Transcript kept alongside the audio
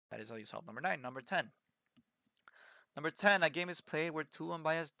is how you solve number 9. Number 10. Number 10, a game is played where two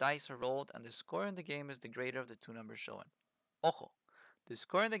unbiased dice are rolled and the score in the game is the greater of the two numbers shown. Ojo, the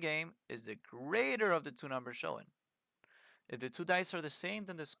score in the game is the greater of the two numbers shown. If the two dice are the same,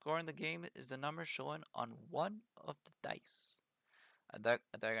 then the score in the game is the number shown on one of the dice. A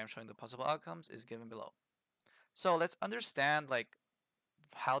diagram showing the possible outcomes is given below. So let's understand like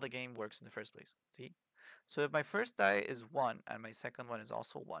how the game works in the first place. See? So if my first die is 1 and my second one is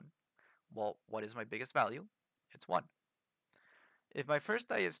also 1, well, what is my biggest value? It's 1. If my first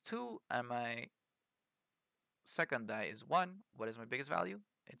die is 2 and my second die is 1, what is my biggest value?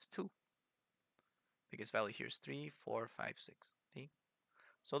 It's 2. Biggest value here is 3, 4, 5, 6. See?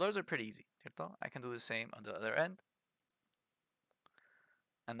 So those are pretty easy, ¿cierto? I can do the same on the other end.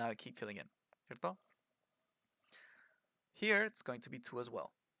 And now I keep filling in, ¿cierto? Here it's going to be 2 as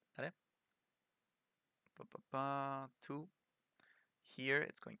well. ¿Vale? 2. Here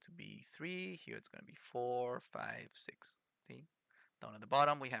it's going to be 3. Here it's going to be 4, 5, 6. See? Down at the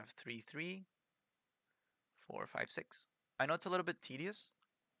bottom we have 3, 3, 4, 5, 6. I know it's a little bit tedious,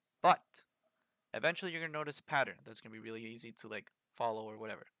 but eventually you're going to notice a pattern that's going to be really easy to like follow or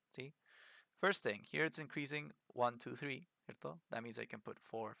whatever. See? First thing, here it's increasing 1, 2, 3. ¿Cierto? That means I can put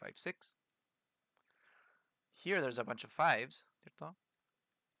 4, 5, 6. Here there's a bunch of 5s. ¿Cierto?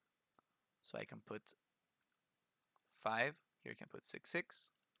 So I can put 5. Here I can put 6,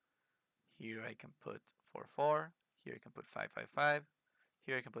 6. Here I can put 4, 4. Here I can put 5, 5, 5.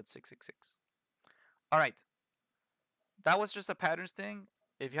 Here I can put 6, 6, 6. All right. That was just a patterns thing.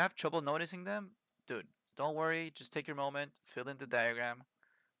 If you have trouble noticing them, dude, don't worry. Just take your moment, fill in the diagram.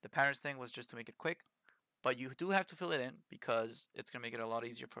 The patterns thing was just to make it quick, but you do have to fill it in because it's going to make it a lot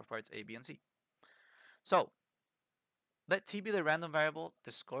easier for parts A, B, and C. So let T be the random variable,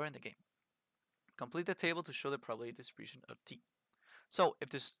 the score in the game. Complete the table to show the probability distribution of T. So if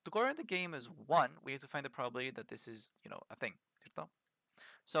the score in the game is 1, we have to find the probability that this is, a thing. ¿Cierto?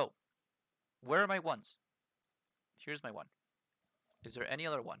 So where are my 1s? Here's my 1. Is there any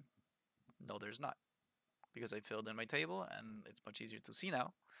other 1? No, there's not, because I filled in my table and it's much easier to see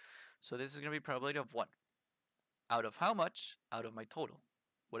now. So this is going to be probability of 1. Out of how much? Out of my total.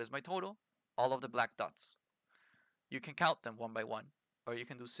 What is my total? All of the black dots. You can count them one by one, or you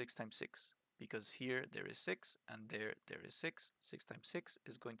can do 6 times 6, because here there is 6 and there is 6. 6 times 6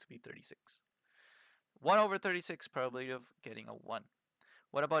 is going to be 36. 1 over 36 probability of getting a 1.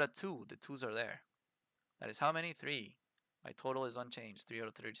 What about a 2? The 2's are there. That is how many? 3. My total is unchanged, 3 out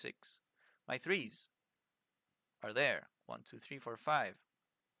of 36. My 3's are there. 1, 2, 3, 4, 5.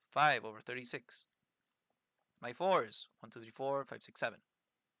 5 over 36. My 4's, 1, 2, 3, 4, 5, 6, 7.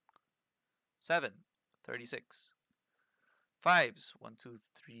 7, 36. 5's, 1, 2,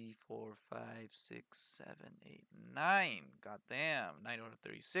 3, 4, 5, 6, 7, 8, 9. God damn, 9 over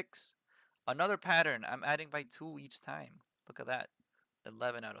 36. Another pattern, I'm adding by 2 each time. Look at that,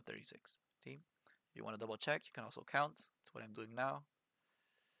 11 out of 36. See? If you want to double check, you can also count. That's what I'm doing now.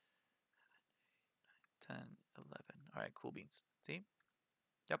 10, 11. All right, cool beans. See?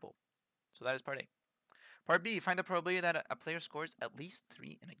 Yep. So that is part A. Part B, find the probability that a player scores at least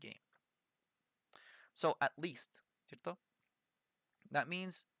 3 in a game. So at least, ¿cierto? That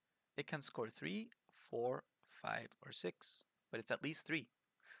means it can score 3, 4, 5, or 6, but it's at least 3.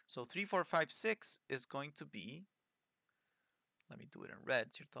 So 3, 4, 5, 6 is going to be, let me do it in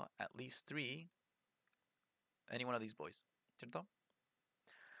red, ¿cierto? At least 3, any one of these boys, ¿cierto?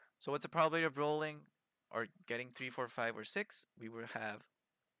 So what's the probability of rolling or getting 3, 4, 5, or 6? We will have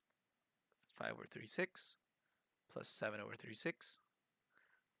 5 over 36 plus 7 over 36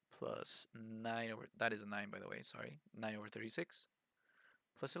 plus 9 over, that is a 9 by the way, sorry, 9 over 36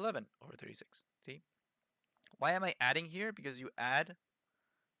 plus 11 over 36. See? Why am I adding here? Because you add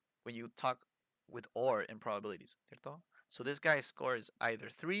when you talk with or in probabilities, ¿cierto? So this guy scores either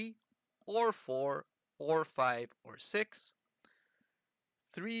 3 or 4 or 5 or 6.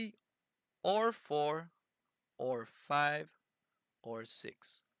 3 or 4 or 5 or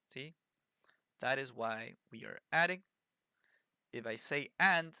 6. See? That is why we are adding. If I say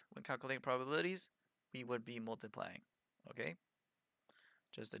and when calculating probabilities, we would be multiplying. Okay?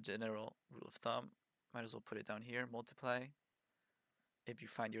 Just a general rule of thumb. Might as well put it down here. Multiply if you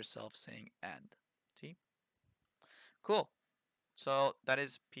find yourself saying and. See? Cool. So that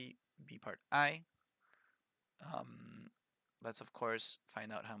is B part I. Let's of course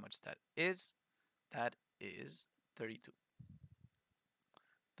find out how much that is. That is 32.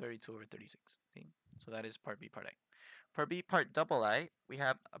 32 over 36. See? So that is part B part I. Part B part double I, we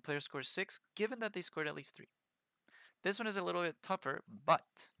have a player scores 6 given that they scored at least 3. This one is a little bit tougher, but.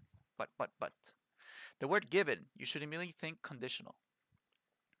 The word given, you should immediately think conditional.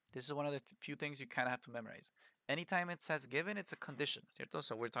 This is one of the few things you kind of have to memorize. Anytime it says given, it's a condition, ¿cierto?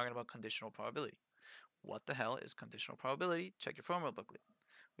 So we're talking about conditional probability. What the hell is conditional probability? Check your formula booklet.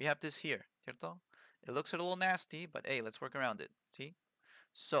 We have this here, ¿cierto? It looks a little nasty, but hey, let's work around it. See?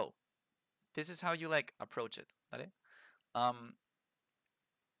 So this is how you like approach it. ¿Vale?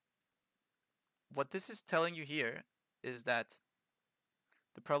 What this is telling you here is that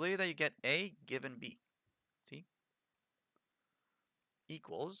the probability that you get A given B, see,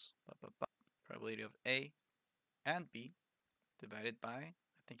 equals probability of A and B divided by, I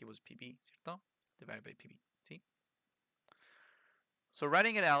think it was PB, ¿cierto? Divided by PB, see? So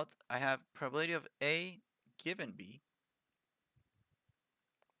writing it out, I have probability of A given B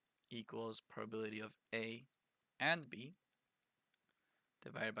equals probability of A and B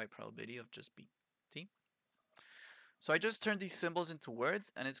divided by probability of just B, see? So I just turned these symbols into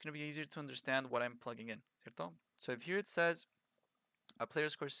words, and it's going to be easier to understand what I'm plugging in, ¿cierto? So if here it says a player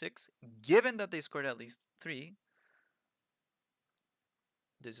scores 6, given that they scored at least 3,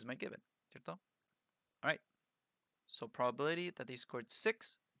 this is my given, ¿cierto? All right. So probability that they scored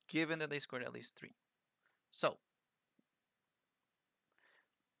 6, given that they scored at least 3. So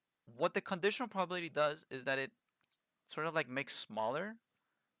what the conditional probability does is that it sort of like makes smaller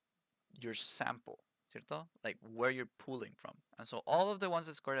your sample, ¿cierto? Like where you're pulling from. And so all of the ones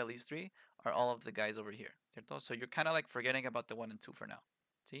that scored at least 3 are all of the guys over here, ¿cierto? So you're kind of like forgetting about the 1 and 2 for now,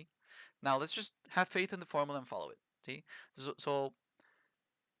 see? Now let's just have faith in the formula and follow it, see? So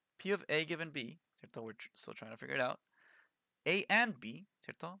P of A given B, ¿cierto? We're still trying to figure it out. A and B,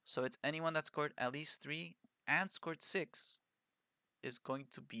 ¿cierto? So it's anyone that scored at least 3 and scored 6 is going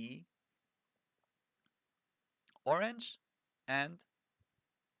to be orange and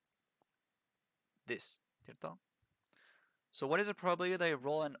this, ¿cierto? So what is the probability that I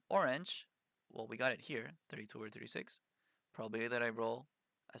roll an orange? Well, we got it here, 32 over 36. Probability that I roll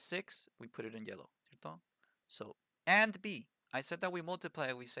a 6, we put it in yellow, ¿cierto? So, and B. I said that we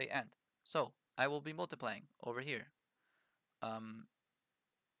multiply, we say and. So, I will be multiplying over here.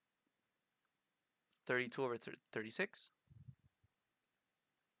 32 over 36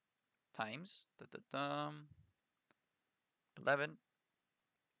 times 11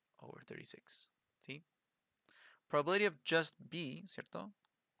 over 36. See? Probability of just B, ¿cierto?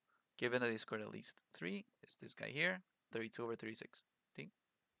 Given that they scored at least 3, is this guy here, 32 over 36. See?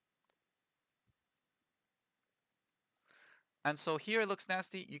 And so here it looks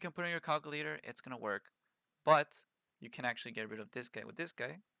nasty. You can put in your calculator, it's going to work. But you can actually get rid of this guy with this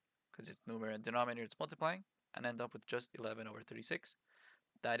guy, because it's numerator and denominator, it's multiplying, and end up with just 11 over 36.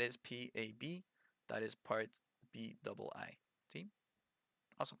 That is PAB. That is part B double I. See?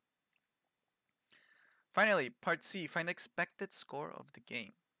 Awesome. Finally, part C, find the expected score of the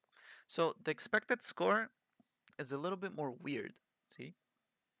game. So the expected score is a little bit more weird, see?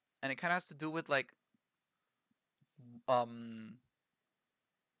 And it kind of has to do with like how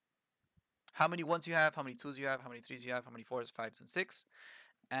many ones you have, how many twos you have, how many threes you have, how many fours, fives, and six,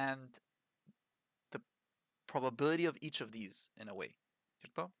 and the probability of each of these in a way,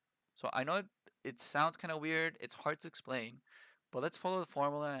 ¿cierto? So I know it sounds kind of weird, it's hard to explain, but let's follow the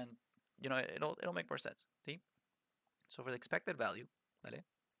formula and it'll make more sense. See? So for the expected value, ¿vale?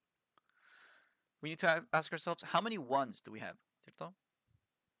 We need to ask ourselves, how many ones do we have? ¿Cierto?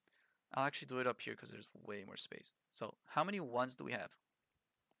 I'll actually do it up here because there's way more space. So how many ones do we have?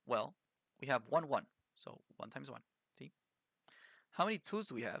 Well, we have 1, 1. So 1 times 1. See? How many twos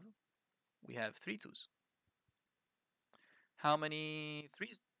do we have? We have 3 twos. How many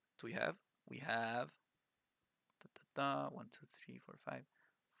threes do we have? We have 1, 2, 3, 4, 5.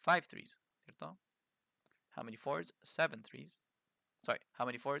 5 threes. ¿Cierto? How many fours? 7 threes. Sorry, how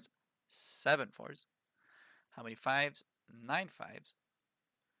many fours? 7 fours. How many fives? 9 fives.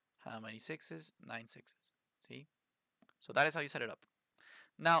 How many sixes? 9 sixes. See? So that is how you set it up.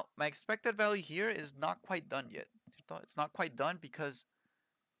 Now, my expected value here is not quite done yet. ¿Cierto? It's not quite done because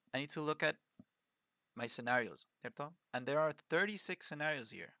I need to look at my scenarios. ¿Cierto? And there are 36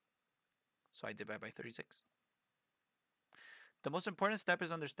 scenarios here. So I divide by 36. The most important step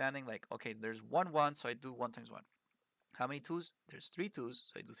is understanding like, okay, there's 1, 1, so I do 1 times 1. How many twos? There's 3 twos,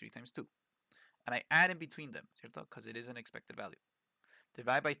 so I do 3 times 2. And I add in between them, ¿cierto? Because it is an expected value.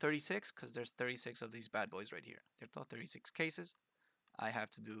 Divide by 36, because there's 36 of these bad boys right here, ¿cierto? 36 cases. I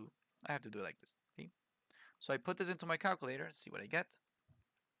have to do it like this. See? So I put this into my calculator, see what I get.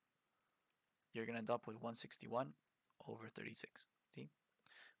 You're gonna end up with 161 over 36. See?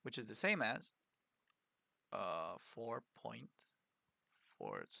 Which is the same as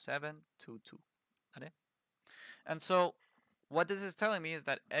 4.4722. Okay? And so what this is telling me is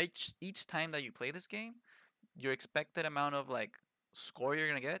that each time that you play this game, your expected amount of like score you're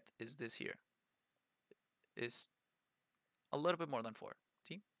going to get is this here. Is a little bit more than 4.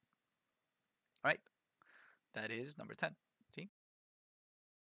 See? All right. That is number 10.